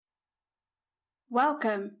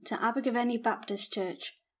Welcome to Abergavenny Baptist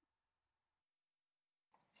Church.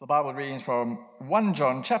 So the Bible readings from 1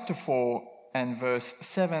 John chapter 4 and verse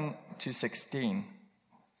 7 to 16.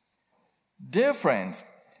 Dear friends,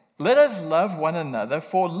 let us love one another,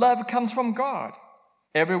 for love comes from God.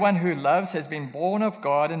 Everyone who loves has been born of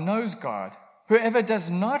God and knows God. Whoever does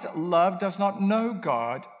not love does not know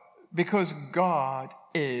God, because God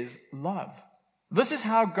is love. This is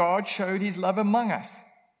how God showed his love among us.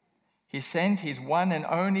 He sent his one and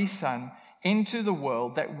only Son into the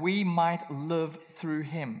world that we might live through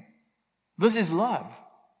him. This is love.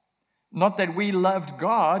 Not that we loved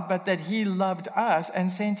God, but that he loved us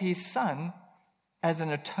and sent his Son as an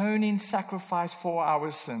atoning sacrifice for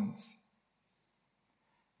our sins.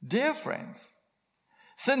 Dear friends,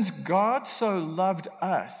 since God so loved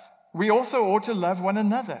us, we also ought to love one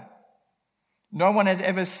another. No one has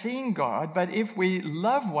ever seen God, but if we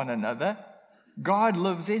love one another, God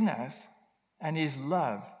lives in us, and his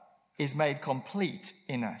love is made complete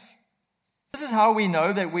in us. This is how we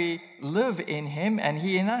know that we live in him and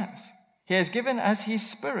he in us. He has given us his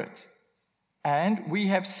Spirit, and we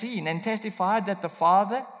have seen and testified that the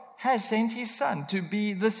Father has sent his Son to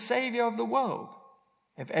be the Savior of the world.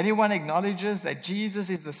 If anyone acknowledges that Jesus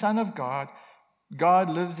is the Son of God, God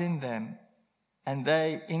lives in them, and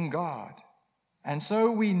they in God. And so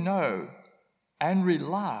we know and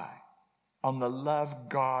rely on the love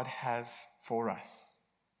God has for us.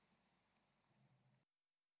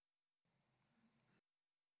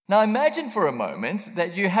 Now imagine for a moment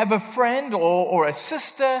that you have a friend or a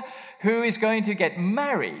sister who is going to get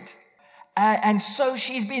married. And so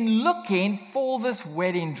she's been looking for this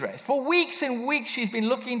wedding dress. For weeks and weeks she's been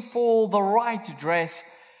looking for the right dress.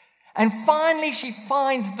 And finally she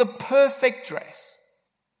finds the perfect dress.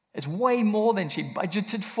 It's way more than she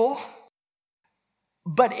budgeted for.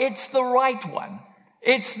 But it's the right one.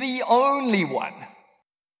 It's the only one.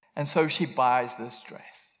 And so she buys this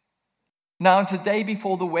dress. Now it's the day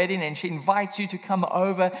before the wedding and she invites you to come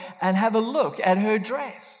over and have a look at her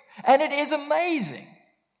dress. And it is amazing.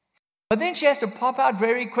 But then she has to pop out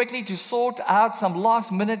very quickly to sort out some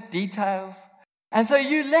last minute details. And so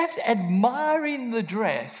you left admiring the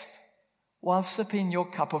dress while sipping your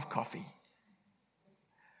cup of coffee.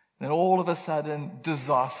 Then all of a sudden,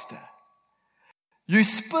 disaster. You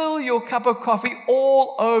spill your cup of coffee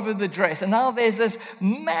all over the dress. And now there's this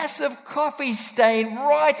massive coffee stain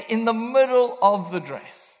right in the middle of the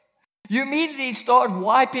dress. You immediately start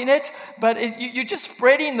wiping it, but you're just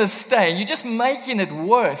spreading the stain. You're just making it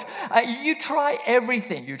worse. You try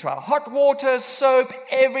everything. You try hot water, soap,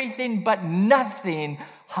 everything, but nothing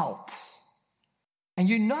helps. And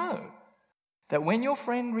you know that when your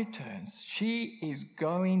friend returns, she is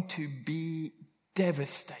going to be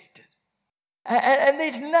devastated. And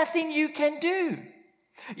there's nothing you can do.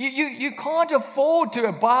 You can't afford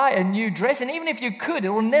to buy a new dress, and even if you could, it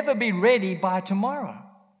will never be ready by tomorrow.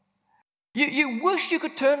 You wish you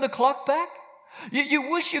could turn the clock back.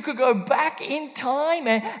 You wish you could go back in time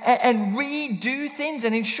and redo things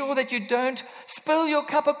and ensure that you don't spill your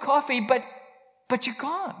cup of coffee, but you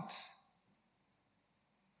can't.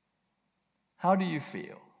 How do you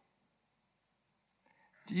feel?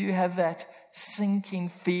 Do you have that sinking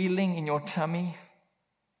feeling in your tummy?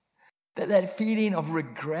 That feeling of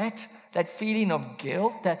regret? That feeling of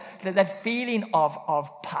guilt? That feeling of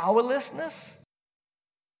powerlessness?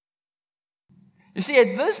 You see,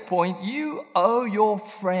 at this point, you owe your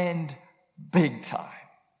friend big time.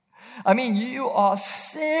 I mean, you are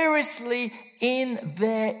seriously in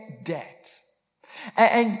their debt.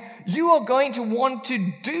 And you are going to want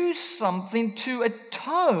to do something to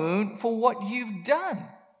atone for what you've done.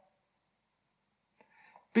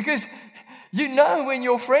 Because you know when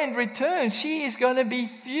your friend returns, she is going to be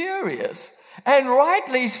furious. And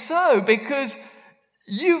rightly so, because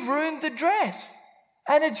you've ruined the dress.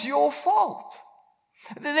 And it's your fault.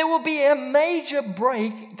 There will be a major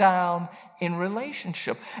breakdown in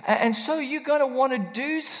relationship. And so you're going to want to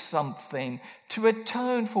do something to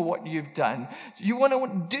atone for what you've done. You want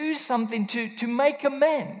to do something to make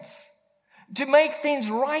amends, to make things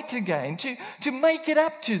right again, to make it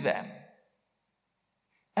up to them.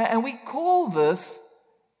 And we call this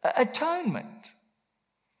atonement,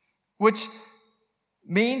 which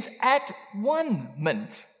means at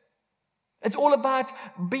one-ment. It's all about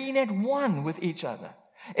being at one with each other.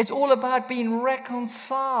 It's all about being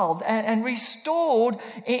reconciled and restored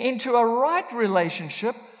into a right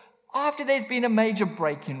relationship after there's been a major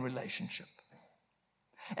break in relationship.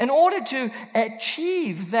 In order to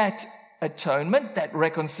achieve that atonement, that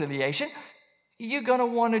reconciliation, you're going to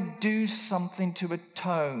want to do something to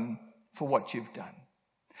atone for what you've done.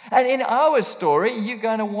 And in our story, you're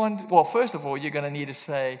going to first of all, you're going to need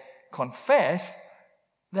to confess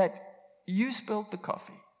that you spilled the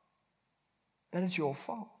coffee, that it's your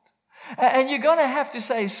fault. And you're going to have to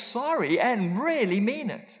say sorry and really mean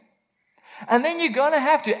it. And then you're going to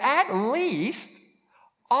have to at least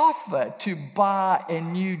offer to buy a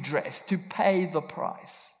new dress, to pay the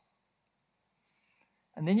price.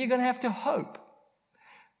 And then you're going to have to hope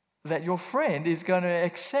that your friend is going to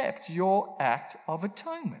accept your act of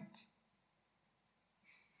atonement.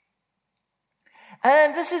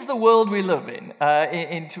 And this is the world we live in.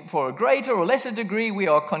 For a greater or lesser degree, we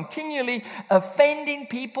are continually offending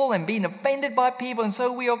people and being offended by people. And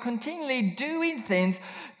so we are continually doing things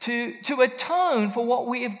to atone for what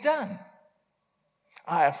we have done.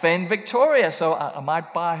 I offend Victoria, so I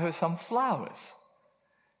might buy her some flowers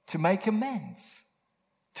to make amends,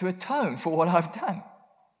 to atone for what I've done.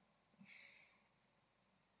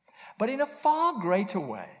 But in a far greater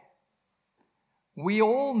way, we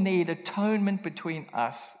all need atonement between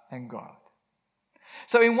us and God.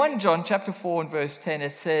 So in 1 John chapter 4 and verse 10,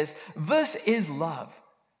 it says, "This is love,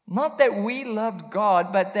 not that we loved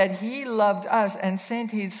God, but that he loved us and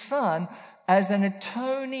sent his Son as an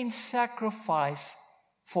atoning sacrifice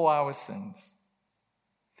for our sins."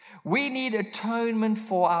 We need atonement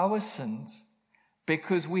for our sins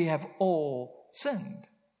because we have all sinned.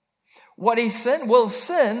 What is sin? Well,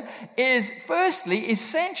 sin is firstly,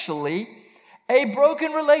 essentially, a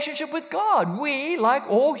broken relationship with God. We, like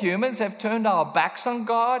all humans, have turned our backs on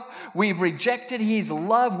God. We've rejected his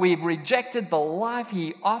love. We've rejected the life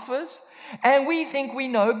he offers. And we think we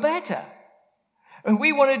know better. And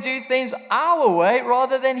we want to do things our way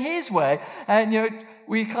rather than his way. And,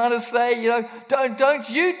 we kind of say, don't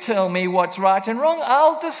you tell me what's right and wrong.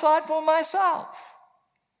 I'll decide for myself.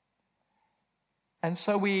 And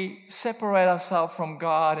so we separate ourselves from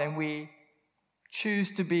God and we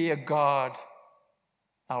choose to be a God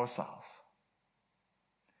ourselves.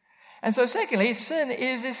 And so secondly, sin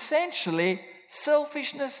is essentially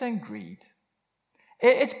selfishness and greed.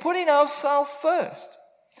 It's putting ourselves first.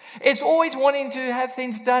 It's always wanting to have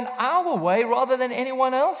things done our way rather than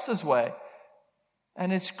anyone else's way.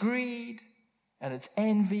 And it's greed and it's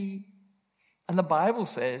envy. And the Bible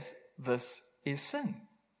says this is sin.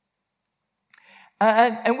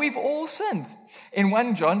 And we've all sinned. In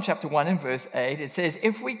 1 John chapter 1 and verse 8, it says,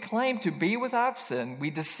 "If we claim to be without sin,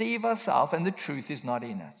 we deceive ourselves and the truth is not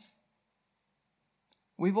in us."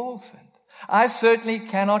 We've all sinned. I certainly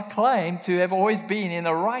cannot claim to have always been in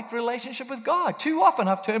a right relationship with God. Too often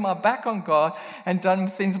I've turned my back on God and done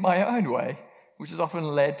things my own way, which has often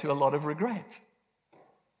led to a lot of regret.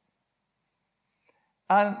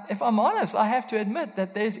 And if I'm honest, I have to admit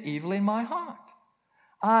that there's evil in my heart.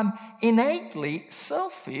 I'm innately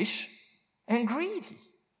selfish and greedy.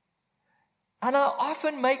 And I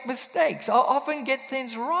often make mistakes. I often get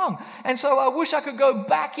things wrong. And so I wish I could go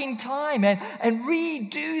back in time and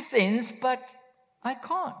redo things, but I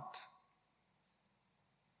can't.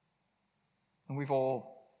 And we've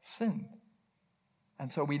all sinned.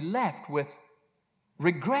 And so we're left with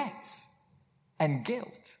regrets and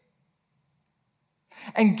guilt.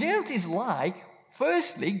 And guilt is like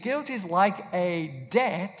a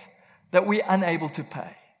debt that we're unable to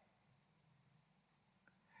pay.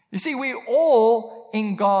 You see, we're all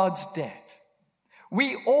in God's debt.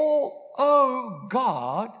 We all owe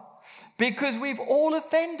God because we've all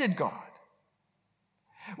offended God.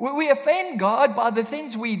 We offend God by the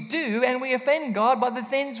things we do, and we offend God by the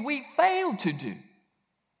things we fail to do.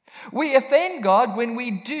 We offend God when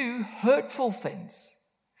we do hurtful things,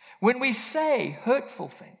 when we say hurtful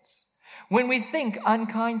things, when we think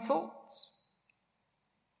unkind thoughts.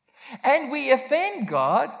 And we offend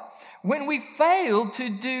God when we fail to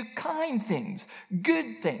do kind things,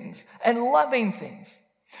 good things, and loving things.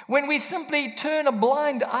 When we simply turn a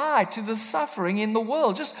blind eye to the suffering in the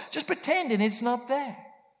world, just pretending it's not there.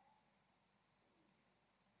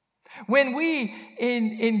 When we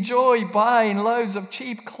enjoy buying loads of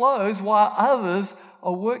cheap clothes while others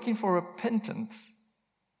are working for a pittance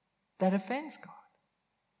that offends God.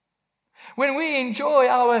 When we enjoy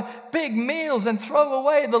our big meals and throw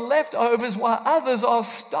away the leftovers while others are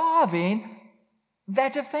starving,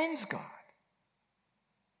 that offends God.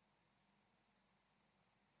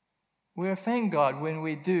 We offend God when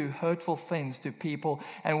we do hurtful things to people,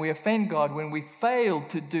 and we offend God when we fail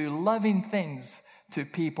to do loving things to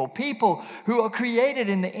people. People who are created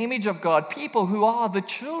in the image of God, people who are the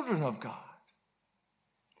children of God.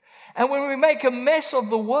 And when we make a mess of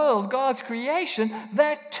the world, God's creation,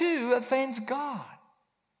 that too offends God.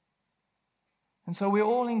 And so we're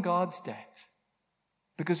all in God's debt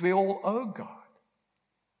because we all owe God,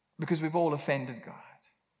 because we've all offended God.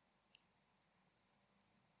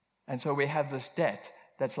 And so we have this debt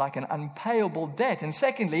that's like an unpayable debt. And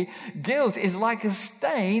secondly, guilt is like a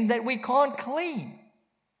stain that we can't clean.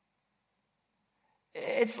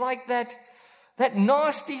 It's like that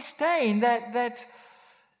nasty stain, that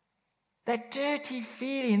dirty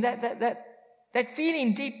feeling, that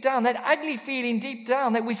feeling deep down, that ugly feeling deep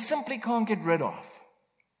down that we simply can't get rid of.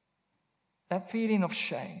 That feeling of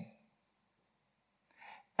shame.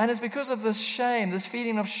 And it's because of this shame, this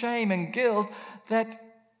feeling of shame and guilt that,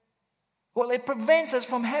 well, it prevents us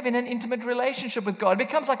from having an intimate relationship with God. It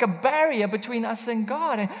becomes like a barrier between us and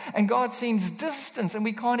God. And God seems distant, and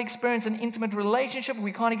we can't experience an intimate relationship.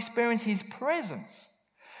 We can't experience His presence.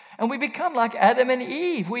 And we become like Adam and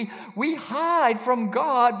Eve. We hide from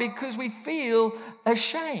God because we feel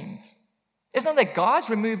ashamed. It's not that God's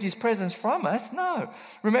removed His presence from us. No.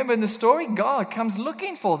 Remember in the story, God comes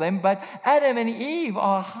looking for them, but Adam and Eve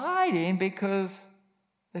are hiding because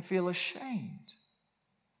they feel ashamed.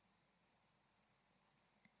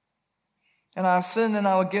 And our sin and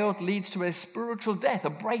our guilt leads to a spiritual death, a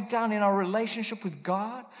breakdown in our relationship with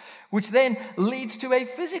God, which then leads to a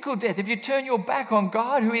physical death. If you turn your back on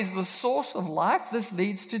God, who is the source of life, this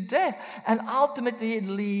leads to death. And ultimately it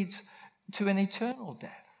leads to an eternal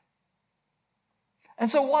death. And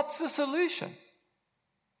so what's the solution?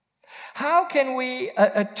 How can we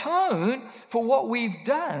atone for what we've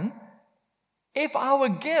done if our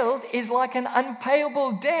guilt is like an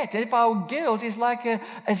unpayable debt, if our guilt is like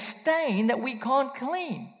a stain that we can't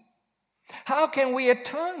clean? How can we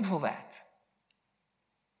atone for that?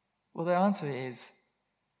 Well, the answer is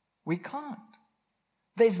we can't.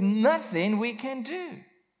 There's nothing we can do.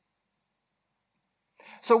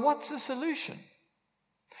 So what's the solution?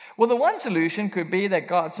 Well, the one solution could be that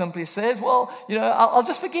God simply says, well, I'll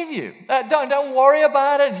just forgive you. Don't worry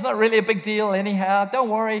about it. It's not really a big deal anyhow. Don't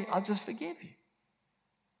worry. I'll just forgive you.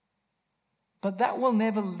 But that will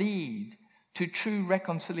never lead to true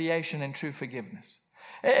reconciliation and true forgiveness.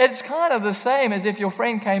 It's kind of the same as if your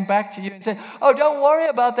friend came back to you and said, oh, don't worry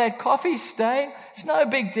about that coffee stain. It's no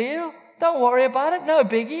big deal. Don't worry about it. No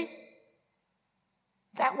biggie.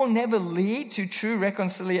 That will never lead to true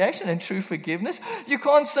reconciliation and true forgiveness. You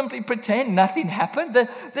can't simply pretend nothing happened.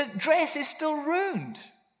 The dress is still ruined.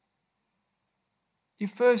 You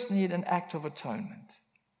first need an act of atonement.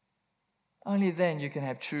 Only then you can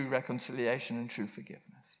have true reconciliation and true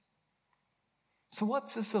forgiveness. So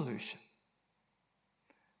what's the solution?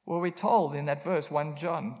 Well, we're told in that verse, 1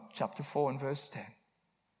 John chapter 4 and verse 10.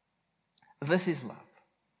 This is love.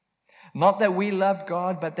 Not that we loved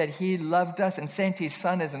God, but that He loved us and sent His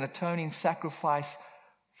Son as an atoning sacrifice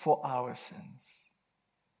for our sins.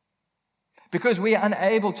 Because we are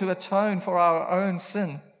unable to atone for our own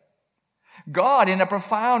sin, God, in a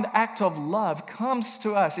profound act of love, comes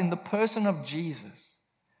to us in the person of Jesus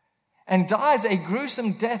and dies a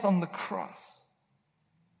gruesome death on the cross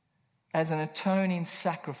as an atoning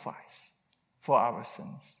sacrifice for our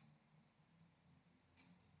sins.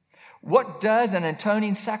 What does an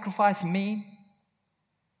atoning sacrifice mean?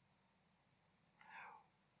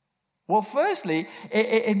 Well, firstly,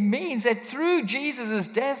 it means that through Jesus'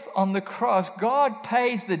 death on the cross, God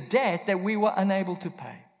pays the debt that we were unable to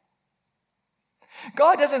pay.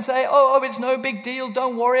 God doesn't say, oh, it's no big deal.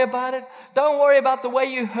 Don't worry about it. Don't worry about the way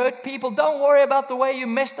you hurt people. Don't worry about the way you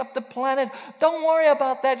messed up the planet. Don't worry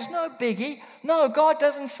about that. It's no biggie. No, God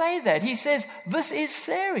doesn't say that. He says, this is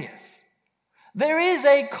serious. There is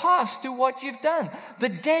a cost to what you've done. The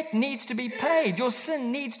debt needs to be paid. Your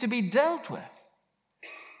sin needs to be dealt with.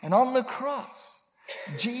 And on the cross,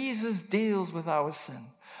 Jesus deals with our sin.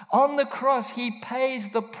 On the cross, He pays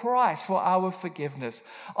the price for our forgiveness.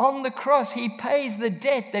 On the cross, He pays the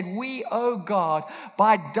debt that we owe God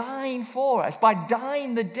by dying for us, by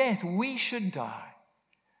dying the death we should die,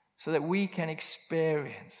 so that we can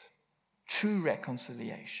experience true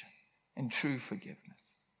reconciliation and true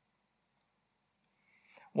forgiveness.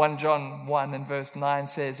 1 John 1 and verse 9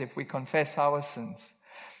 says, if we confess our sins,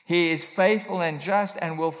 He is faithful and just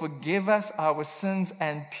and will forgive us our sins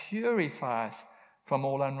and purify us from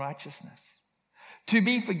all unrighteousness. To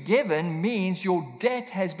be forgiven means your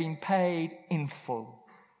debt has been paid in full.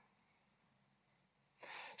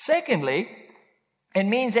 Secondly, it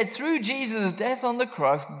means that through Jesus' death on the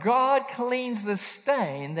cross, God cleans the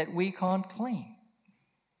stain that we can't clean.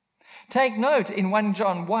 Take note in 1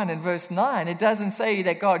 John 1 and verse 9, it doesn't say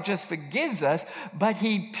that God just forgives us, but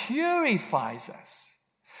He purifies us.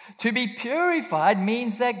 To be purified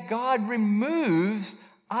means that God removes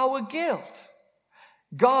our guilt.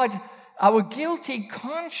 God, our guilty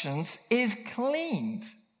conscience is cleaned.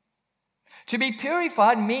 To be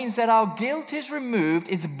purified means that our guilt is removed,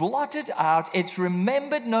 it's blotted out, it's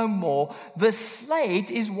remembered no more. The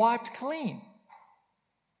slate is wiped clean.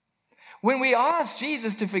 When we ask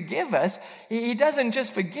Jesus to forgive us, he doesn't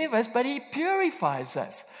just forgive us, but he purifies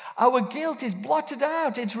us. Our guilt is blotted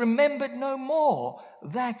out, it's remembered no more.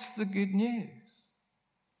 That's the good news.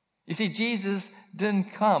 You see, Jesus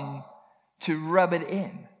didn't come to rub it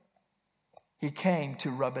in. He came to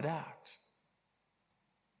rub it out.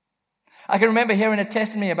 I can remember hearing a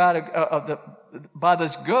testimony by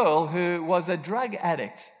this girl who was a drug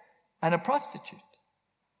addict and a prostitute.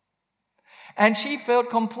 And she felt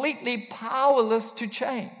completely powerless to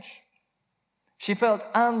change. She felt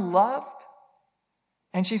unloved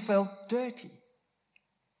and she felt dirty.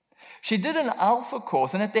 She did an Alpha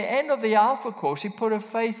course, and at the end of the Alpha course, she put her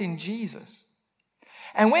faith in Jesus.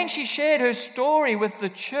 And when she shared her story with the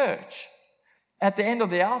church at the end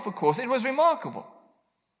of the Alpha course, it was remarkable.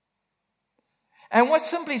 And what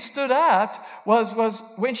simply stood out was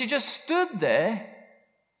when she just stood there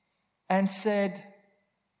and said,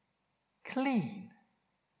 clean.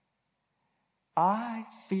 I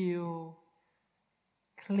feel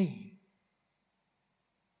clean.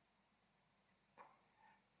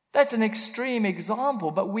 That's an extreme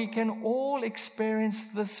example, but we can all experience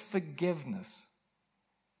this forgiveness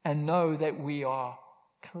and know that we are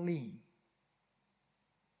clean.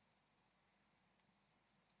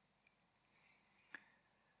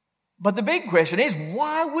 But the big question is,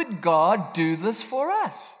 why would God do this for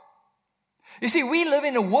us? You see, we live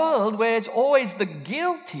in a world where it's always the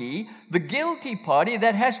guilty party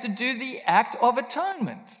that has to do the act of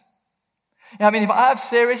atonement. I mean, if I've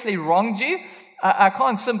seriously wronged you, I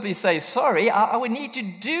can't simply say sorry. I would need to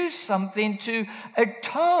do something to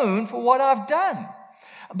atone for what I've done.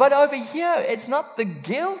 But over here, it's not the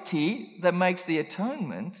guilty that makes the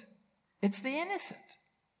atonement, it's the innocent.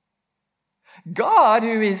 God,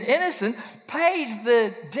 who is innocent, pays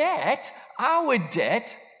the debt, our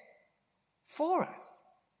debt, for us.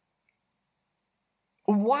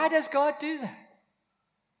 Why does God do that?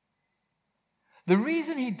 The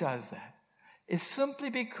reason he does that is simply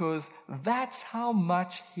because that's how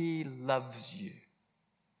much he loves you.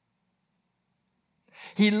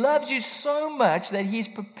 He loves you so much that he's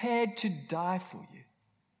prepared to die for you.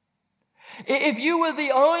 If you were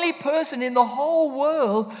the only person in the whole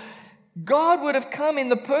world, God would have come in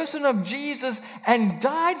the person of Jesus and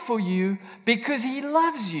died for you because he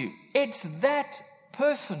loves you. It's that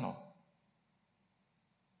personal.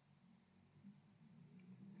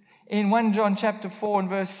 In 1 John chapter 4 and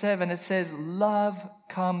verse 7, it says, love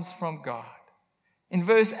comes from God. In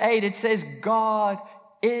verse 8, it says, God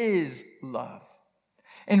is love.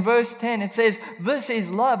 In verse 10, it says, this is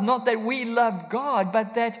love, not that we loved God,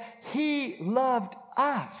 but that he loved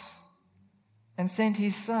us and sent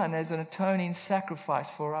his Son as an atoning sacrifice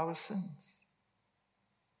for our sins.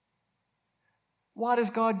 Why does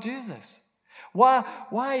God do this?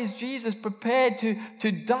 Why is Jesus prepared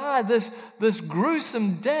to die this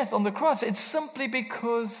gruesome death on the cross? It's simply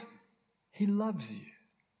because he loves you.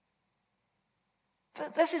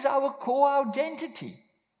 This is our core identity.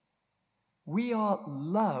 We are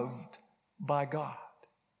loved by God.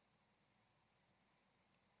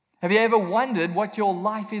 Have you ever wondered what your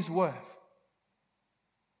life is worth?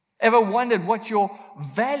 Ever wondered what your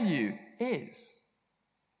value is?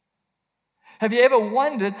 Have you ever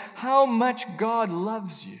wondered how much God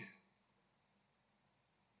loves you?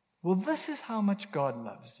 Well, this is how much God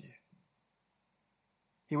loves you.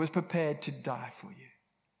 He was prepared to die for you.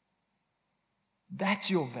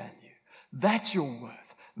 That's your value. That's your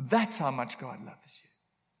worth. That's how much God loves you.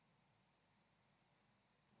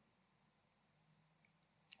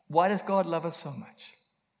 Why does God love us so much?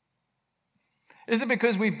 Is it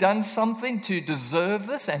because we've done something to deserve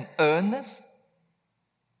this and earn this?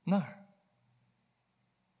 No.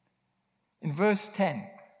 In verse 10,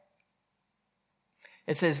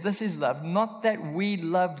 it says, this is love, not that we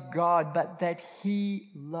loved God, but that he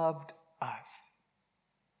loved us.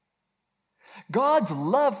 God's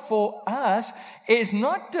love for us is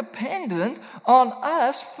not dependent on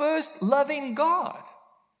us first loving God.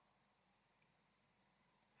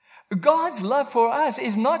 God's love for us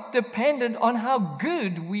is not dependent on how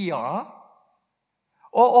good we are,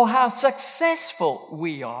 or how successful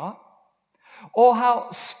we are, or how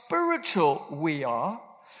spiritual we are,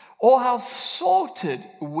 or how sorted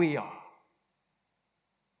we are.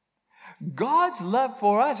 God's love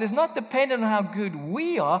for us is not dependent on how good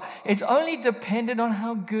we are, it's only dependent on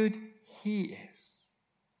how good he is.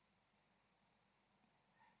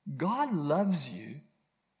 God loves you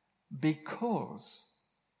because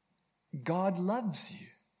God loves you.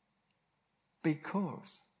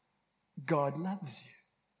 Because God loves you.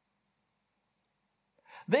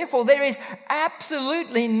 Therefore, there is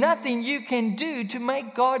absolutely nothing you can do to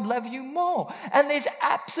make God love you more. And there's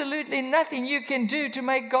absolutely nothing you can do to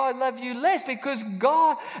make God love you less, because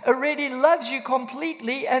God already loves you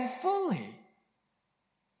completely and fully.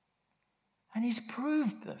 And He's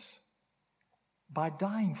proved this by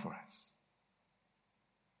dying for us.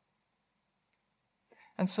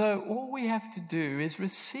 And so all we have to do is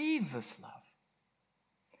receive this love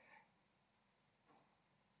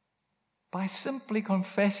by simply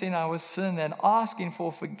confessing our sin and asking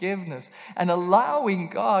for forgiveness and allowing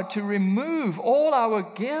God to remove all our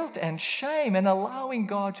guilt and shame and allowing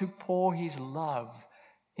God to pour His love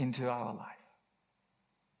into our life.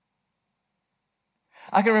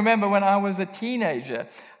 I can remember when I was a teenager,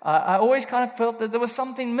 I always kind of felt that there was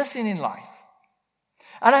something missing in life.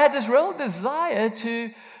 And I had this real desire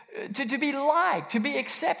to be liked, to be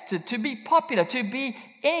accepted, to be popular, to be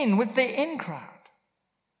in with the in crowd.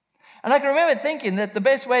 And I can remember thinking that the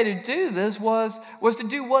best way to do this was to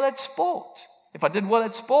do well at sport. If I did well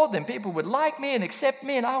at sport, then people would like me and accept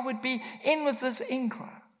me, and I would be in with this in crowd.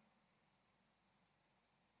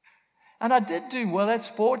 And I did do well at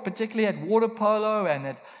sport, particularly at water polo and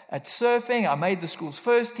at surfing. I made the school's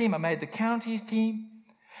first team. I made the county's team.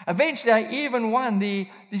 Eventually, I even won the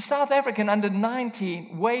South African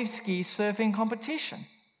under-19 wave ski surfing competition.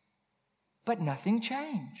 But nothing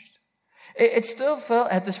changed. It still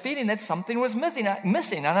had this feeling that something was missing,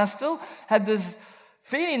 and I still had this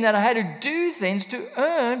feeling that I had to do things to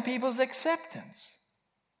earn people's acceptance.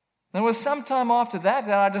 There was some time after that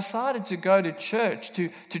I decided to go to church,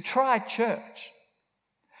 to try church.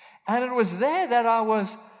 And it was there that I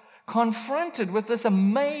was confronted with this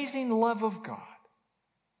amazing love of God.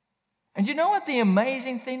 And you know what the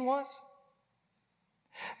amazing thing was?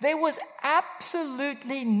 There was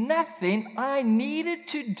absolutely nothing I needed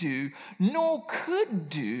to do, nor could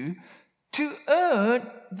do, to earn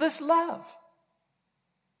this love.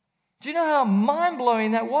 Do you know how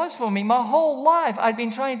mind-blowing that was for me? My whole life, I'd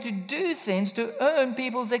been trying to do things to earn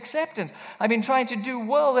people's acceptance. I've been trying to do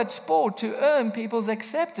well at sport to earn people's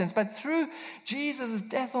acceptance. But through Jesus'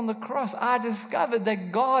 death on the cross, I discovered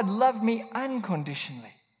that God loved me unconditionally.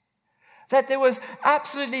 That there was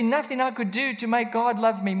absolutely nothing I could do to make God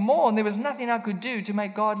love me more, and there was nothing I could do to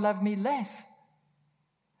make God love me less.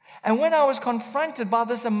 And when I was confronted by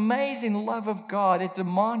this amazing love of God, it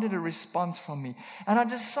demanded a response from me. And I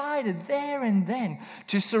decided there and then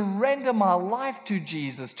to surrender my life to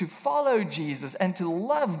Jesus, to follow Jesus, and to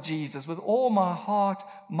love Jesus with all my heart,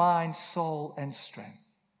 mind, soul, and strength.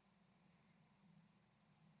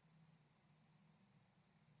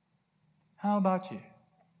 How about you?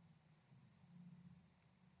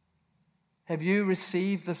 Have you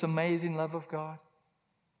received this amazing love of God?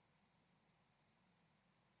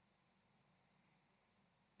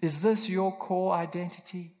 Is this your core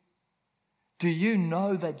identity? Do you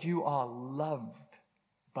know that you are loved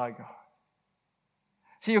by God?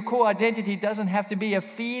 See, your core identity doesn't have to be a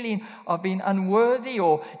feeling of being unworthy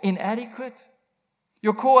or inadequate.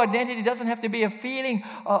 Your core identity doesn't have to be a feeling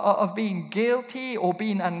of being guilty or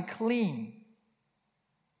being unclean.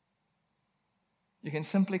 You can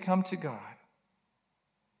simply come to God,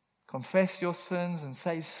 confess your sins and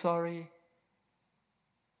say sorry.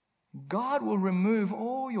 God will remove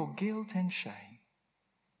all your guilt and shame.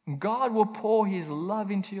 God will pour His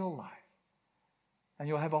love into your life. And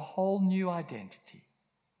you'll have a whole new identity.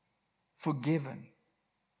 Forgiven,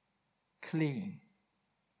 clean,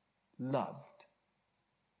 loved.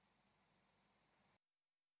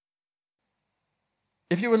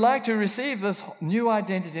 If you would like to receive this new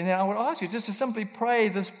identity, then I would ask you just to simply pray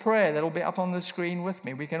this prayer that will be up on the screen with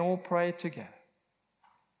me. We can all pray it together.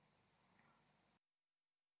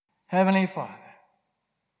 Heavenly Father,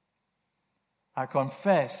 I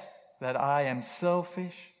confess that I am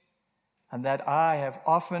selfish and that I have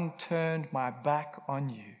often turned my back on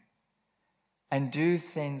you and do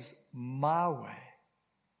things my way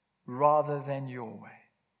rather than your way.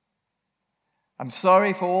 I'm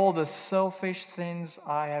sorry for all the selfish things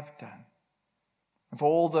I have done and for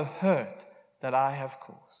all the hurt that I have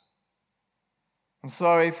caused. I'm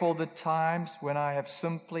sorry for the times when I have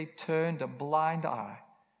simply turned a blind eye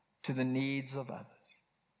to the needs of others.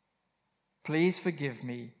 Please forgive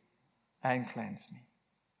me and cleanse me.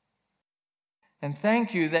 And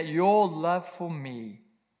thank you that your love for me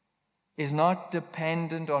is not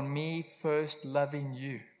dependent on me first loving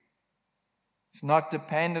you. It's not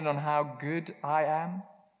dependent on how good I am,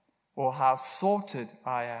 or how sorted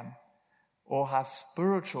I am, or how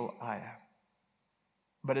spiritual I am.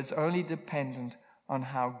 But it's only dependent on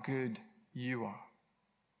how good you are.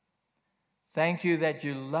 Thank you that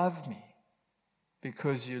you love me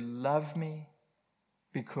because you love me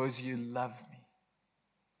because you love me.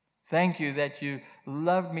 Thank you that you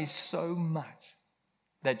love me so much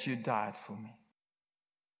that you died for me.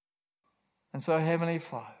 And so, Heavenly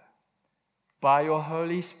Father, by your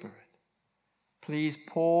Holy Spirit, please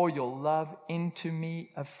pour your love into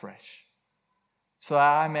me afresh, so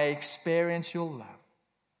I may experience your love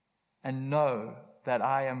and know that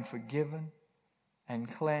I am forgiven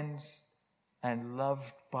and cleansed and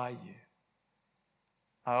loved by you.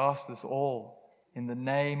 I ask this all in the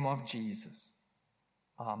name of Jesus.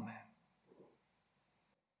 Amen.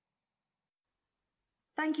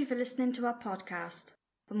 Thank you for listening to our podcast.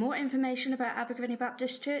 For more information about Abergavenny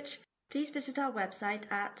Baptist Church, please visit our website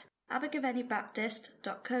at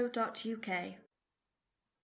abergavennybaptist.co.uk.